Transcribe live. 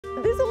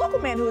local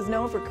man who is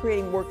known for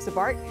creating works of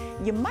art.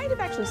 You might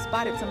have actually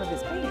spotted some of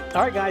his paintings.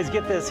 All right, guys,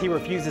 get this. He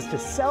refuses to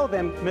sell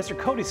them. Mr.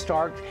 Cody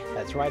Stark,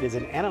 that's right, is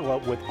an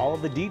antelope with all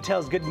of the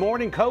details. Good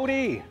morning,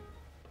 Cody.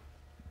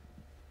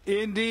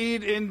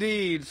 Indeed,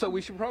 indeed. So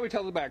we should probably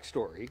tell the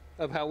backstory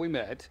of how we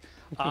met.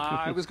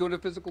 I was going to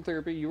physical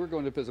therapy, you were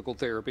going to physical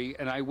therapy,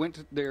 and I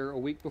went there a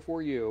week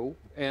before you,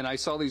 and I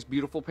saw these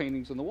beautiful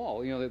paintings on the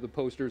wall. You know, the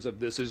posters of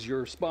this is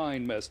your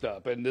spine messed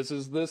up, and this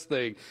is this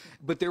thing.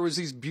 But there was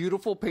these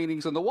beautiful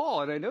paintings on the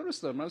wall, and I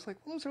noticed them, and I was like,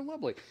 well, those are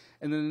lovely.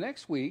 And then the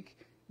next week,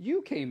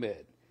 you came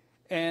in.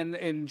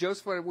 And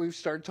Joseph and we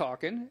started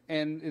talking,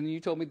 and you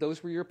told me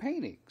those were your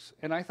paintings.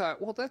 And I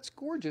thought, well, that's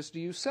gorgeous. Do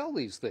you sell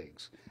these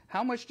things?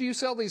 How much do you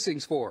sell these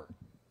things for?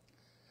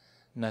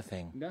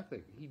 Nothing.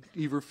 Nothing.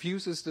 He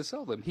refuses to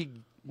sell them.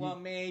 Well,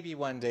 maybe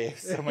one day if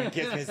someone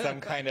gives me some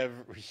kind of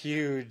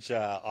huge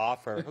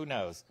offer. Who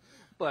knows?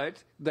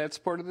 But that's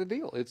part of the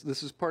deal.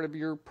 This is part of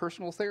your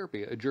personal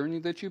therapy, a journey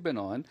that you've been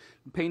on,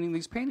 painting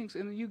these paintings,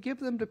 and you give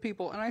them to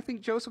people. And I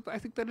think, Joseph, I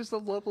think that is the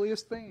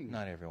loveliest thing.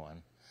 Not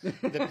everyone.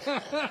 People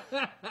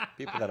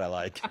that I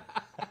like.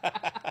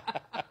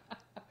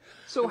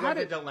 So how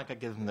did don't like I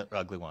give them the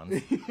ugly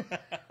ones.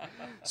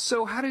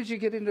 So how did you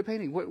get into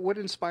painting? What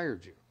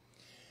inspired you?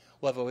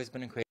 Well, I've always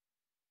been a creative.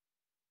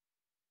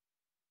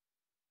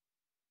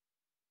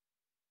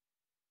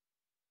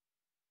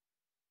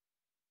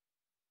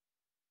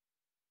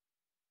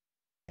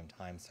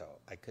 Time, so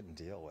I couldn't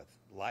deal with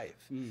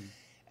life.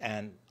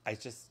 And I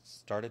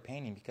just started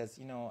painting because,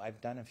 you know,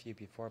 I've done a few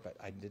before, but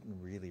I didn't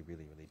really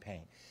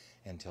paint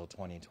until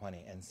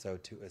 2020. And so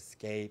to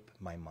escape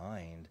my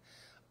mind,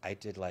 I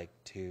did like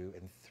 2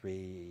 and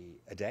 3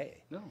 a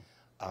day. No.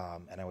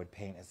 And I would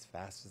paint as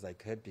fast as I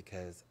could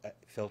because it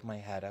filled my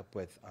head up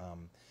with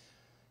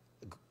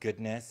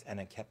goodness, and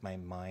it kept my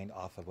mind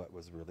off of what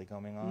was really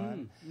going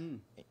on.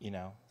 You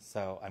know,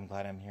 so I'm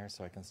glad I'm here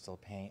so I can still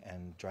paint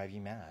and drive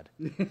you mad.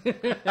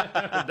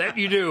 That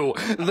you do.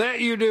 That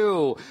you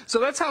do.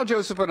 So that's how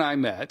Joseph and I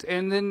met,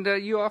 and then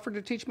you offered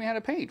to teach me how to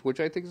paint, which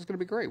I think is going to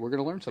be great. We're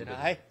going to learn something.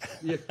 Did I?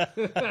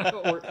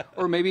 Yeah.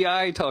 or maybe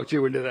I talked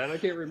you into that. I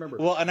can't remember.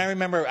 Well, and I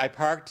remember I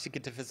parked to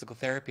get to physical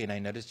therapy, and I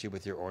noticed you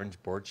with your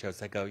orange board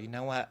shows. I go, you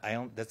know what?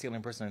 That's the only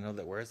person I know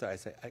that wears that. I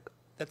say,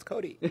 that's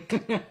Cody.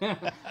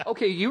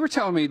 Okay, you were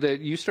telling me that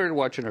you started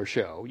watching our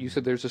show. You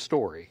said there's a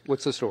story.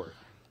 What's the story?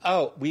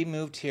 Oh, we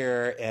moved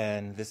here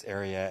in this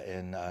area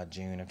in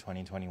June of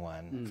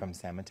 2021 from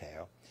San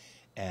Mateo.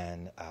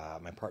 And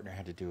my partner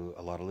had to do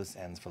a lot of loose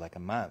ends for like a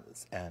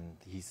month. And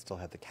he still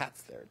had the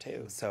cats there,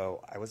 too.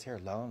 So I was here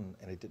alone,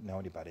 and I didn't know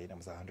anybody. And it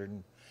was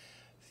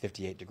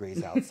 158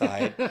 degrees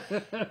outside.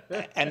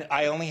 And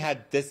I only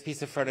had this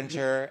piece of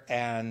furniture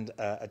and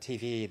a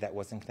TV that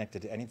wasn't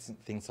connected to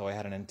anything, so I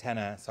had an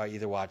antenna. So I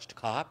either watched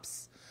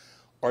Cops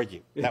or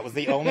you. That was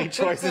the only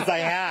choices I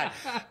had.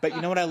 But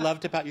you know what I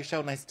loved about your show,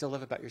 and I still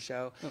love about your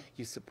show?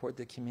 You support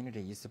the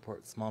community. You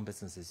support small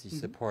businesses. You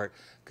support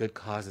good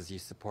causes.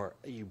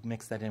 You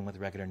mix that in with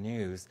regular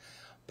news.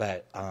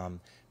 But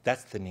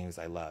that's the news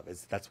I love.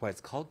 That's why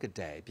it's called Good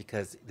Day,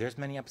 because there's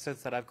many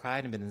episodes that I've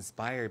cried and been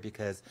inspired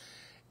because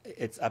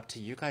it's up to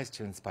you guys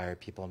to inspire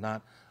people,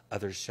 not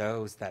other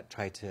shows that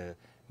try to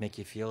make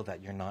you feel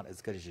that you're not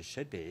as good as you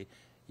should be.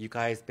 You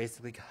guys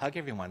basically hug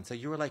everyone. So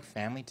you were like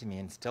family to me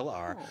and still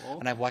are. Aww.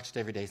 And I've watched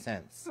every day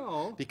since.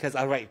 Aww. Because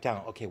I write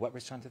down, okay, what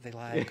restaurant did they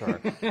like? Or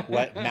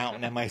what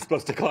mountain am I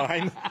supposed to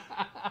climb?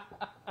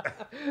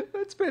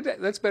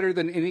 That's better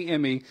than any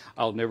Emmy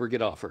I'll never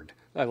get offered.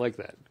 I like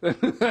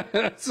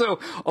that. So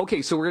we're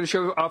going to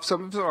show off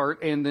some of his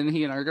art, and then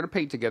he and I are going to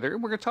paint together,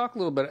 and we're going to talk a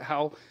little bit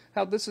how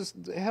this has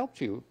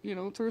helped you, you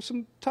know, through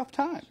some tough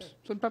times. Sure.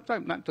 Some tough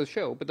times, not the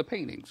show, but the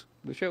paintings.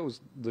 The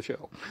show's the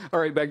show. All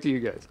right, back to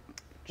you guys.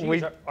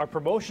 Jeez, our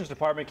promotions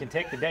department can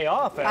take the day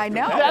off. I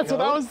know. That's what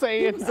I was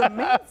saying. It's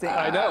amazing.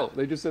 I know.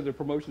 They just said the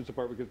promotions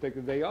department could take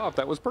the day off.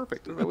 That was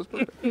perfect. That was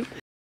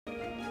perfect.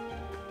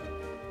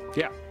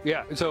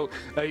 Yeah. So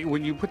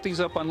when you put these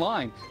up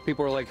online,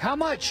 people are like, how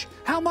much?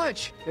 How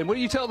much? And what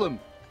do you tell them?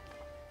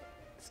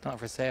 It's not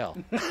for sale.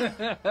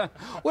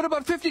 What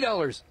about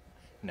 $50?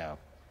 No.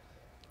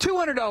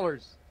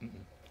 $200?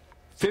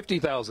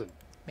 50,000.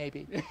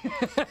 Maybe.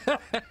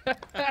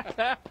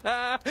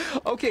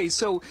 Okay,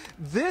 so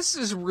this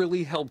has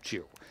really helped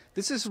you.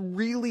 This has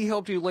really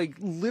helped you. Like,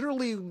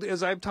 literally,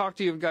 as I've talked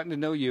to you and gotten to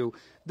know you,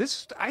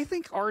 I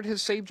think art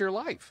has saved your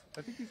life.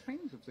 I think these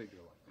paintings have saved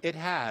your life. It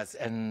has,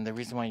 and the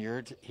reason why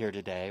you're here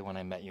today, when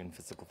I met you in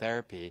physical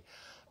therapy,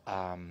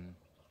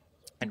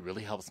 it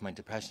really helps my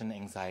depression,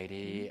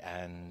 anxiety,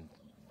 and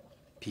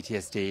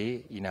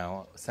PTSD. You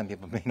know, some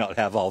people may not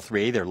have all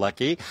three, they're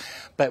lucky,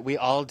 but we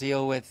all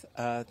deal with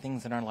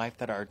things in our life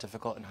that are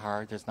difficult and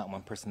hard. There's not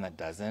one person that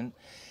doesn't.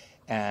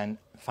 And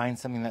find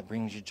something that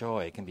brings you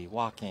joy. It can be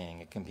walking,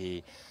 it can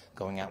be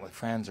going out with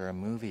friends or a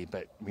movie,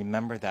 but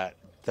remember that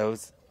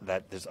there's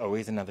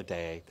always another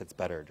day that's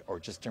better or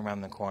just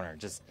around the corner.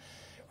 Just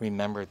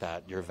remember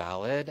that you're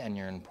valid and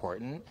you're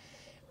important.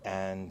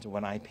 And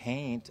when I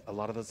paint, a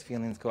lot of those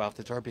feelings go out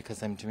the door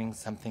because I'm doing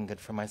something good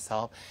for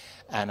myself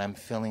and I'm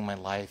filling my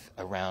life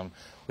around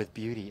with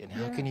beauty. And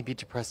how can you be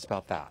depressed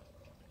about that?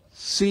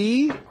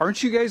 See,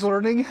 aren't you guys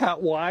learning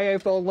why I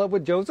fell in love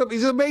with Joseph?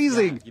 He's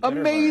amazing,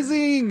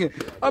 amazing.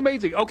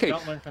 Okay.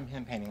 Don't learn from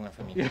him painting, learn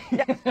from me.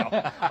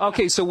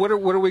 Okay, so what are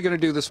we going to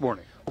do this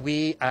morning?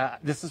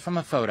 This is from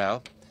a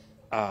photo.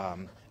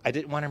 I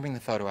didn't want to bring the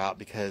photo out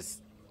because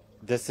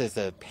this is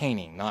a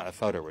painting, not a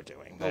photo we're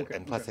doing.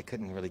 And plus, I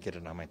couldn't really get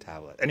it on my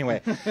tablet.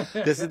 Anyway,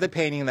 this is the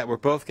painting that we're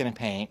both going to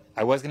paint.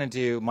 I was going to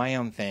do my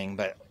own thing,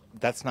 but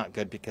that's not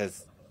good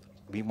because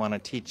we want to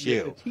teach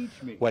you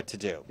what to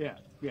do. Yeah.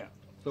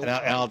 So, and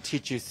I'll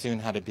teach you soon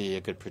how to be a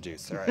good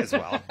producer as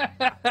well.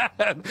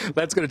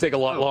 That's going to take a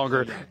lot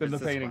longer than the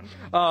painting.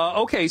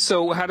 Okay,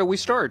 so how do we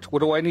start? What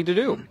do I need to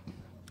do?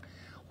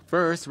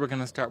 First, we're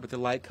going to start with the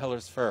light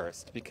colors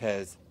first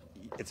because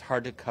it's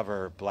hard to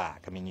cover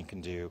black. I mean, you can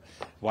do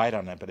white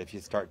on it, but if you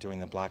start doing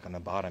the black on the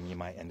bottom, you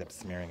might end up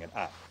smearing it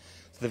up.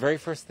 So the very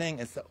first thing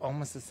is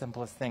almost the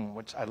simplest thing,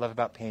 which I love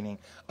about painting.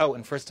 Oh,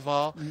 and first of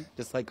all,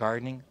 just like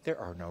gardening, there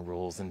are no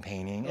rules in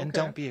painting. And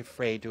don't be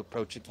afraid to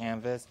approach a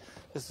canvas.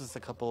 This is a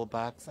couple of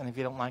bucks, and if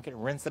you don't like it,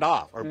 rinse it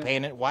off or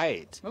paint it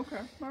white. Okay,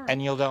 all right.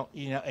 And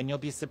you'll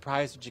be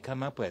surprised what you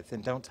come up with.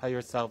 And don't tell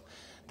yourself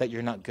that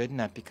you're not good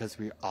enough because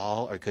we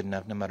all are good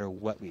enough no matter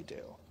what we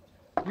do.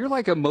 You're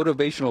like a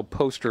motivational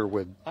poster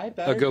with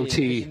a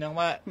goatee. You know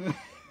what?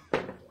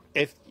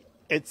 If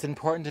it's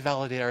important to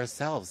validate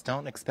ourselves.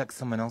 Don't expect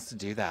someone else to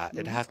do that.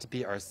 It has to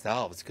be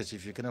ourselves, because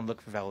if you're going to look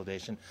for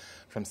validation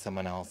from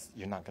someone else,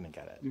 you're not going to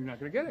get it. You're not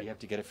going to get it. You have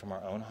to get it from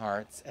our own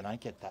hearts, and I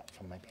get that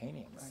from my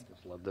paintings. I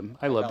just love them.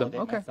 I love them.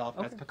 Validate Okay. myself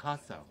as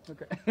Picasso.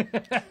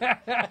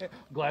 Okay.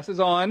 Glasses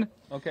on.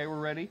 Okay, we're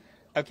ready.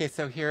 Okay,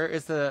 so here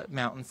is the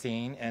mountain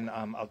scene, and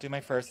I'll do my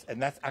first, and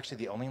that's actually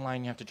the only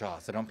line you have to draw,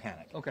 so don't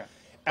panic. Okay.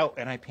 Oh,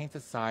 and I paint the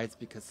sides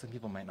because some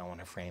people might not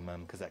want to frame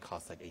them because that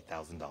costs like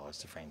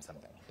 $8,000 to frame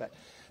something. But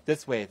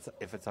this way,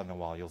 if it's on the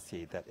wall, you'll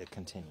see that it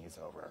continues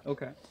over.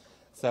 Okay.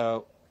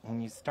 So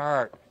when you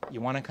start, you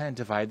want to kind of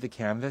divide the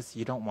canvas.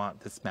 You don't want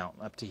this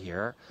mountain up to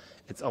here.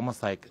 It's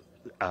almost like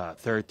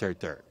third.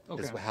 Okay.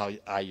 Is how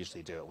I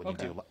usually do it when you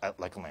do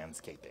like a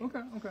landscaping.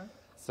 Okay.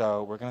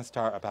 So we're going to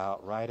start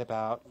right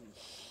about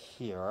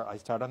here. I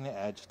start on the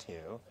edge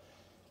too.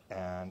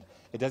 And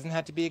it doesn't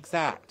have to be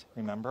exact,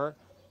 remember?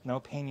 No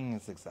painting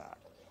is exact.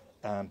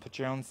 Put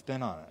your own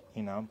spin on it,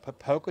 you know. Put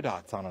polka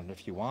dots on it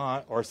if you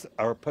want,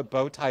 or put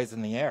bow ties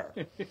in the air.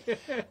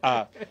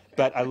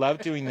 But I love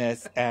doing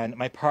this, and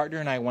my partner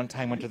and I one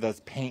time went to those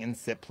paint and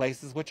sip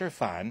places, which are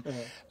fun,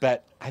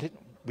 but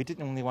we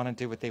didn't really want to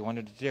do what they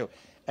wanted to do.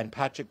 And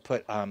Patrick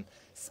put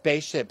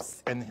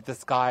spaceships in the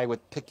sky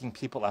with picking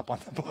people up on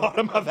the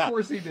bottom of that. Of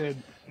course he did.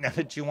 Now,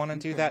 did you want to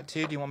do that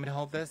too? Do you want me to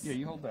hold this? Yeah,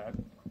 you hold that.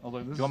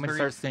 Although this you want me to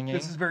start singing?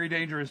 This is very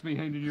dangerous, me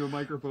handing you a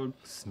microphone.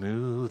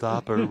 Smooth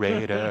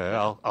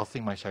operator. I'll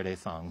sing my Sade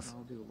songs.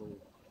 I'll do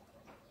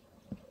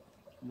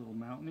a little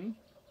mountainy.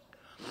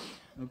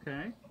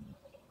 Okay.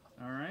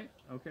 All right.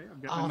 Okay.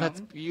 I've got my that's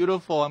mountain.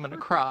 beautiful. I'm going to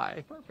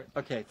cry. Perfect.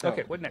 Okay. So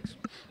Okay. What next?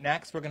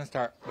 Next, we're going to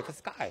start with the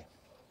sky.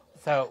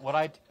 So what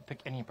I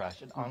pick any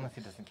brush. It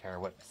honestly doesn't care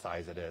what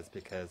size it is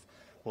because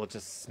we'll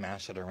just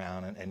smash it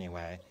around in any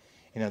way.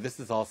 You know, this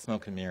is all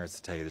smoke and mirrors,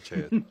 to tell you the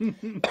truth.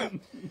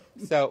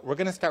 So we're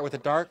going to start with the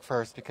dark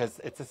first because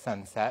it's a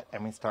sunset,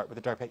 and we start with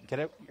the dark.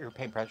 Get your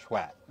paintbrush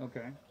wet.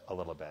 Okay. A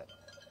little bit.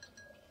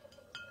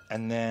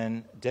 And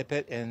then dip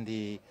it in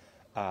the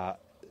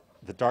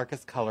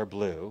darkest color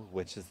blue,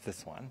 which is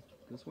this one.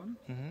 This one?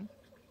 Mm-hmm.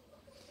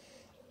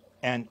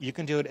 And you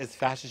can do it as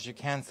fast as you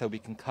can so we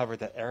can cover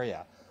the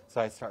area. So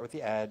I start with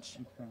the edge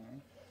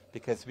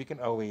because we can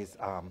always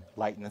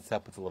lighten this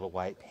up with a little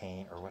white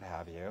paint or what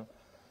have you,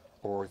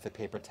 or with a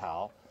paper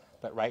towel.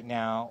 But right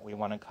now we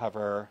want to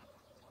cover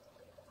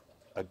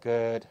a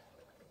good,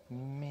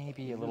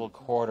 maybe a little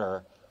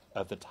quarter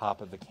of the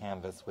top of the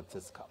canvas with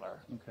this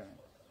color. Okay.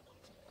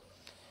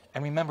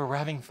 And remember, we're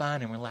having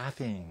fun and we're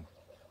laughing.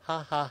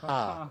 Ha ha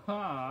ha.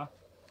 Ha.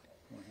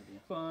 We're having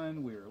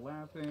fun. We're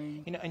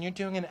laughing. You know, and you're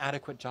doing an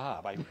adequate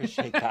job. I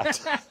appreciate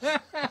that.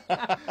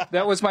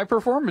 That was my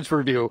performance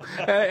review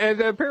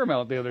at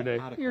Paramount the other day.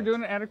 You're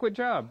doing an adequate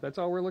job. That's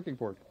all we're looking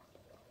for.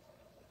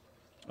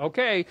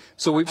 Okay,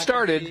 so we've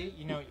started.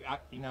 You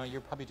know,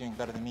 you're probably doing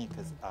better than me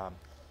because,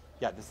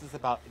 yeah, this is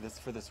about this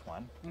for this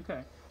one.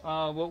 Okay.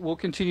 We'll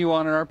continue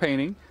on in our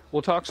painting.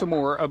 We'll talk some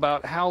more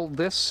about how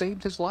this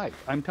saved his life.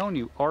 I'm telling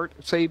you, art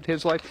saved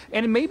his life.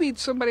 And maybe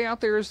somebody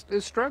out there is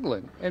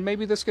struggling, and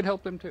maybe this could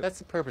help them too. That's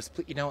the purpose.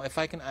 You know, if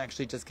I can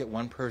actually just get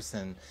one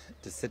person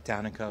to sit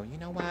down and go, you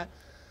know what,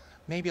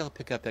 maybe I'll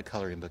pick up that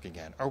coloring book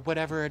again, or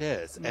whatever it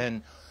is,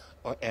 and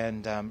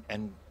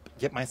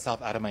get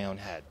myself out of my own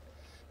head.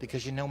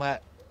 Because you know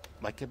what,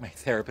 like my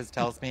therapist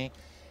tells me,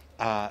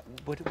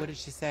 what did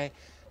she say?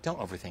 Don't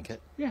overthink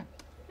it. Yeah.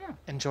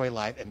 enjoy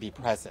life and be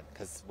present,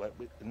 because what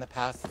in the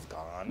past is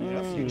gone. You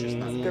know, future's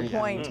not here Good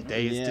yet. point.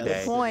 Today is Yeah. today.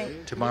 Good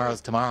point.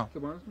 Tomorrow's tomorrow.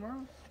 Tomorrow's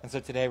tomorrow. And so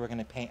today we're going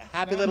to paint a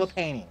happy little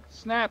painting.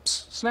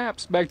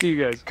 Snaps. Back to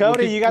you guys.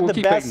 Cody, We'll you got we'll the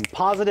keep best painting.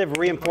 positive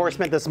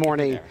reinforcement this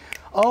morning.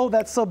 Oh,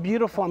 that's so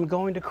beautiful. I'm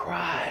going to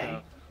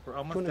cry. We're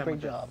almost Doing a done great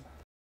with this. job.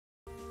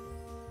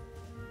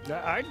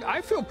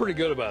 I feel pretty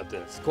good about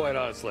this, quite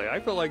honestly. I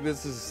feel like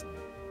this is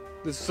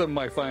some of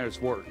my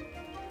finest work.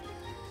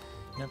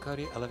 You know,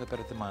 Cody, I love it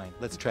better than mine.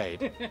 Let's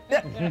trade.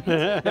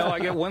 Now I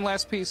got one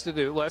last piece to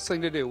do. Last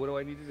thing to do. What do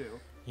I need to do?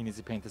 He needs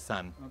to paint the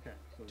sun. Okay.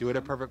 So Do it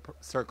a perfect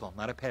circle,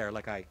 not a pear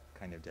like I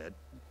kind of did.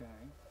 Okay.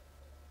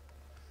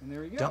 And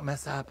there you go. Don't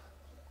mess up.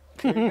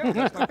 There you go.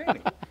 That's my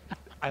painting.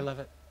 I love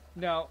it.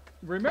 Now,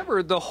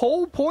 remember, the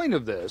whole point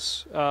of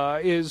this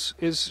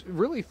is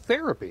really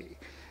therapy.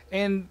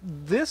 And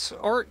this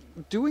art,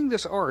 doing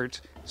this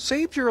art,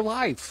 saved your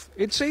life.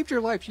 It saved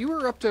your life. You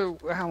were up to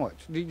how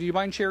much? Do you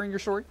mind sharing your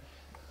story?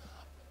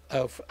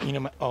 Oh, you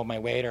know, my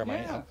weight or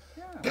my...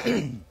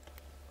 Yeah.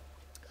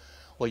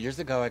 Well, years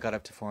ago, I got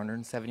up to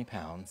 470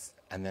 pounds,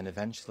 and then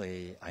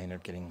eventually I ended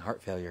up getting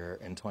heart failure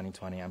in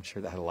 2020. I'm sure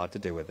that had a lot to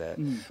do with it.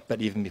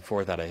 But even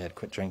before that, I had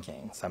quit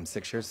drinking, so I'm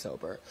 6 years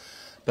sober.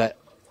 But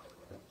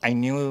I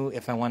knew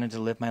if I wanted to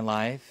live my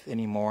life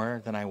any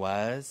more than I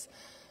was,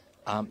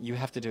 you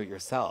have to do it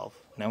yourself.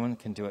 No one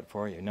can do it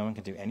for you. No one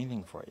can do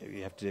anything for you.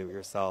 You have to do it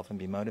yourself and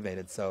be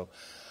motivated. So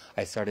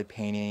I started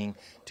painting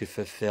to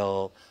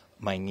fulfill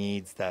my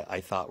needs that I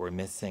thought were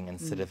missing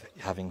instead of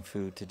having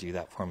food to do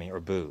that for me, or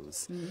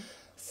booze.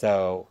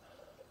 So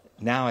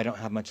now I don't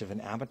have much of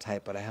an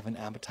appetite, but I have an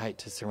appetite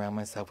to surround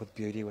myself with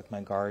beauty, with my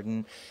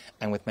garden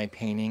and with my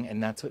painting,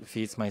 and that's what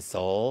feeds my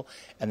soul.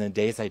 And the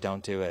days I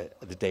don't do it,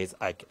 the days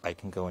I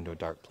can go into a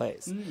dark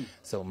place.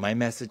 So my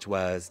message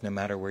was, no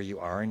matter where you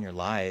are in your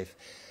life,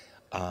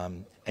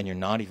 and you're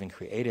not even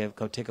creative,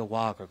 go take a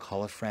walk or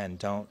call a friend.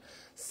 Don't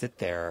sit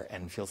there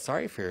and feel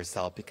sorry for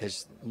yourself,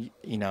 because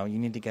you know, you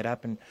need to get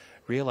up and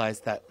realize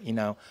that, you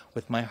know,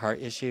 with my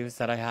heart issues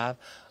that I have,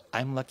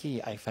 I'm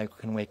lucky if I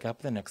can wake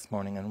up the next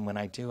morning, and when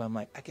I do, I'm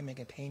like, I can make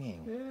a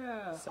painting.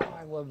 Yeah,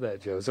 I love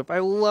that, Joseph. I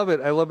love it.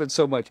 I love it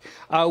so much.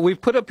 We've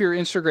put up your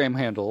Instagram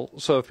handle,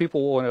 so if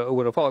people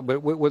want to follow,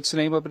 but what's the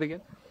name of it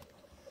again?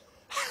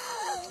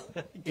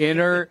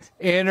 Inner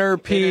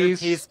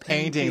Peace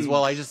Paintings.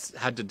 Well, I just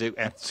had to do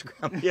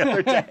Instagram the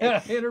other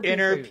day.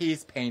 Inner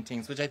Peace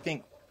Paintings, which I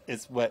think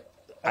is why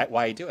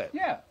I do it.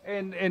 Yeah,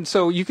 and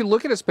so you can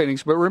look at his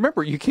paintings, but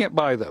remember, you can't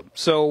buy them.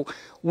 So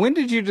when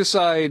did you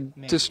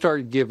decide to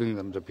start giving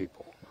them to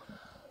people?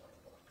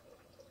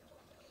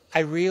 I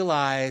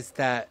realized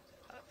that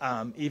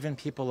even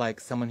people like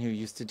someone who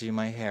used to do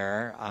my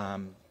hair,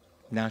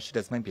 now she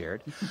does my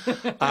beard,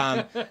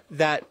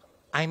 that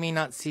I may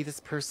not see this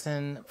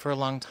person for a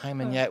long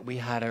time, and yet we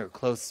had a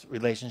close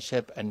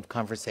relationship and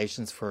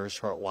conversations for a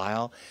short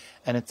while,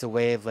 and it's a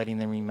way of letting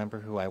them remember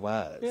who I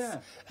was.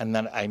 Yeah. And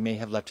that I may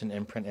have left an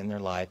imprint in their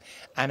life,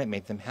 and it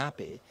made them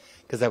happy.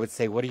 Because I would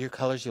say, what are your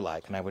colors you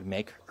like? And I would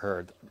make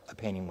her a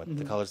painting with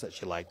the colors that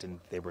she liked,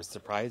 and they were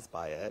surprised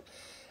by it.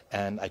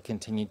 And I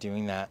continued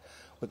doing that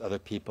with other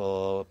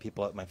people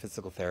at my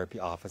physical therapy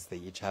office. They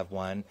each have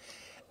one.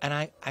 And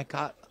I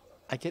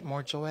get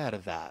more joy out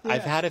of that. Yeah.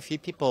 I've had a few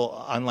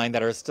people online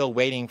that are still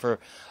waiting for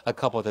a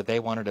couple that they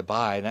wanted to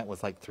buy, and that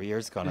was like 3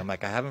 years ago. And I'm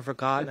like, I haven't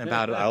forgotten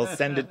about it. I'll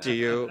send it to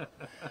you.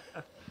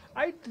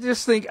 I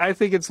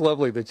think it's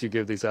lovely that you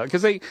give these out,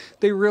 because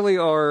they really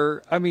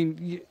are. I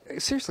mean,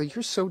 seriously,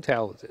 you're so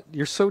talented.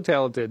 You're so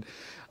talented.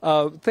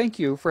 Thank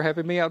you for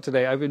having me out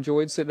today. I've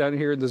enjoyed sitting down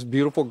here in this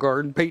beautiful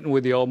garden, painting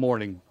with you all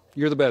morning.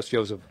 You're the best,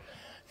 Joseph.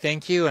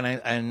 Thank you,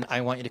 and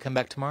I want you to come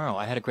back tomorrow.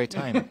 I had a great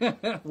time.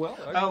 Well,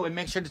 Oh, and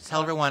make sure to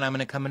tell everyone I'm going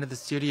to come into the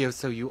studio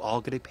so you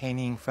all get a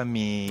painting from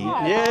me.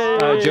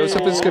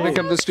 Joseph is going to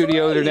come to the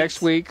studio either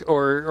next week,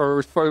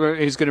 or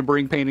he's going to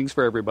bring paintings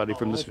for everybody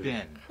from the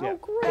studio. Oh,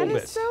 great. That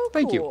is so cool.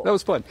 Thank you. That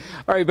was fun.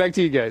 All right, back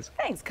to you guys.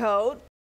 Thanks, Code.